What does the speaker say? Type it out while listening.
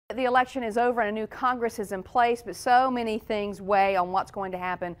The election is over and a new Congress is in place, but so many things weigh on what's going to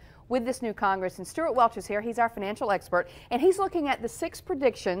happen with this new Congress. And Stewart Welch is here. He's our financial expert, and he's looking at the 6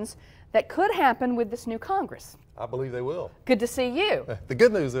 predictions that could happen with this new Congress. I believe they will. Good to see you. The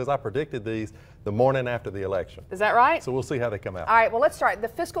good news is I predicted these the morning after the election. Is that right? So we'll see how they come out. All right, well, let's start. The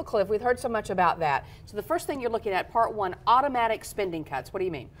fiscal cliff, we've heard so much about that. So the first thing you're looking at, part 1, automatic spending cuts. What do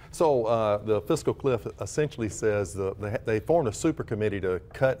you mean? So the fiscal cliff essentially says they formed a super committee to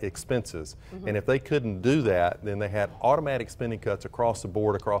cut expenses. And if they couldn't do that, then they had automatic spending cuts across the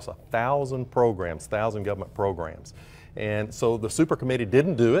board, across 1,000 programs, 1,000 government programs. And so the super committee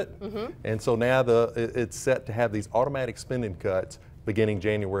didn't do it, and so now it's set to have these automatic spending cuts beginning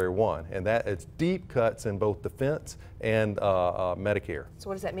January 1, and that it's deep cuts in both defense and Medicare. So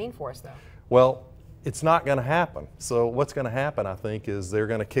what does that mean for us, though? Well, it's not going to happen. So what's going to happen, I think, is they're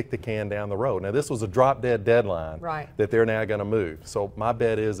going to kick the can down the road. Now, this was a drop-dead deadline that they're now going to move. So my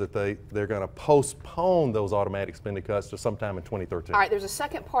bet is that they're going to postpone those automatic spending cuts to sometime in 2013. All right, there's a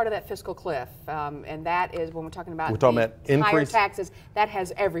second part of that fiscal cliff, and that is when we're talking about higher taxes. That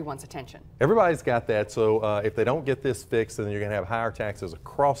has everyone's attention. Everybody's got that. So if they don't get this fixed, then you're going to have higher taxes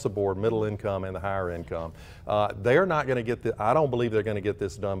across the board, middle income and the higher income. They're not going to get this. I don't believe they're going to get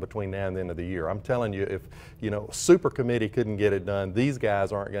this done between now and the end of the year. I'm telling you, if super committee couldn't get it done, these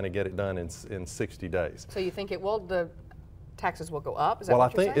guys aren't going to get it done in 60 days. So you think the taxes will go up? Is that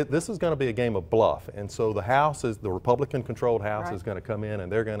what I think this is going to be a game of bluff, and so the Republican-controlled House is going to come in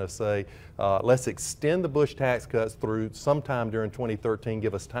and they're going to say, let's extend the Bush tax cuts through sometime during 2013,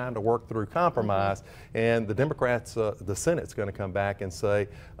 give us time to work through compromise, and the Democrats, the Senate's going to come back and say,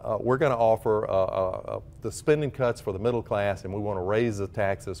 we're going to offer the spending cuts for the middle class, and we want to raise the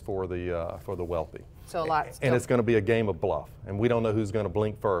taxes for the wealthy. So and it's going to be a game of bluff, and we don't know who's going to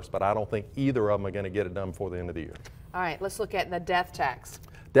blink first, but I don't think either of them are going to get it done before the end of the year. All right, let's look at the death tax.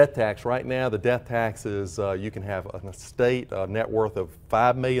 Death tax. Right now, the death tax is you can have an estate net worth of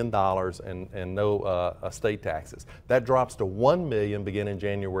 $5 million and no estate taxes. That drops to $1 million beginning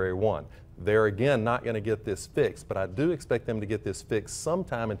January 1. They're again not going to get this fixed, but I do expect them to get this fixed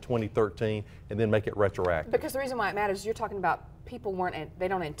sometime in 2013 and then make it retroactive. Because the reason why it matters is you're talking about people they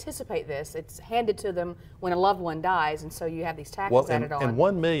don't anticipate this. It's handed to them when a loved one dies, and so you have these taxes added on. And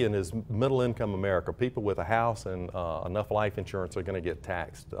 1 million is middle income America. People with a house and enough life insurance are going to get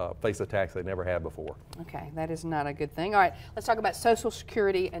taxed, face a tax they never had before. Okay, that is not a good thing. All right, let's talk about Social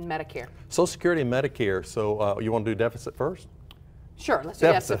Security and Medicare. Social Security and Medicare. So you want to do deficit first? Sure, let's do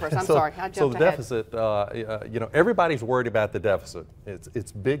deficit first. I'm sorry, I jumped ahead. So the deficit, everybody's worried about the deficit.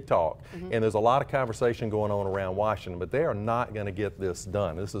 It's big talk, and there's a lot of conversation going on around Washington, but they are not going to get this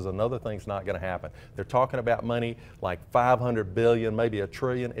done. This is another thing that's not going to happen. They're talking about money like $500 billion, maybe $1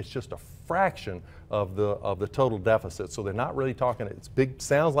 trillion. It's just a fraction of the total deficit. So they're not really talking. It's big.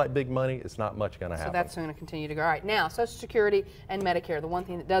 Sounds like big money. It's not much going to happen. So that's going to continue to go. All right, now Social Security and Medicare, the one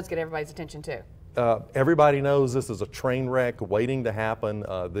thing that does get everybody's attention too. Everybody knows this is a train wreck waiting to happen.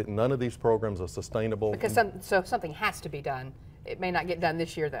 None of these programs are sustainable. Because something has to be done. It may not get done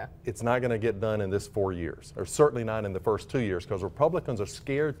this year, though. It's not going to get done in this 4 years, or certainly not in the first 2 years, because Republicans are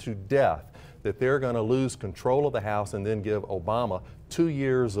scared to death that they're going to lose control of the House and then give Obama 2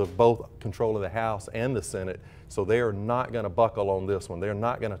 years of both control of the House and the Senate. So they are not going to buckle on this one. They're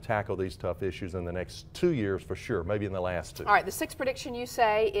not going to tackle these tough issues in the next 2 years for sure, maybe in the last 2. All right, the 6th prediction you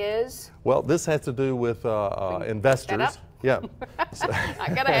say is? Well, this has to do with investors. Yeah. Not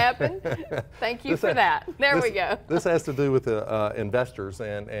going to happen. Thank you for that. We go. This has to do with investors,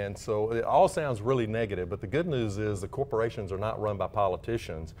 and so it all sounds really negative, but the good news is the corporations are not run by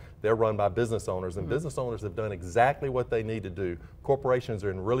politicians. They're run by business owners, and business owners have done exactly what they need to do. Corporations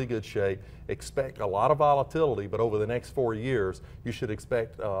are in really good shape. Expect a lot of volatility, but over the next 4 years, you should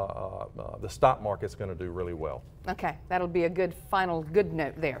expect the stock market's going to do really well. Okay, that'll be a good final good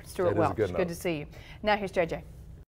note there. Stewart Welch, good to see you. Now here's JJ.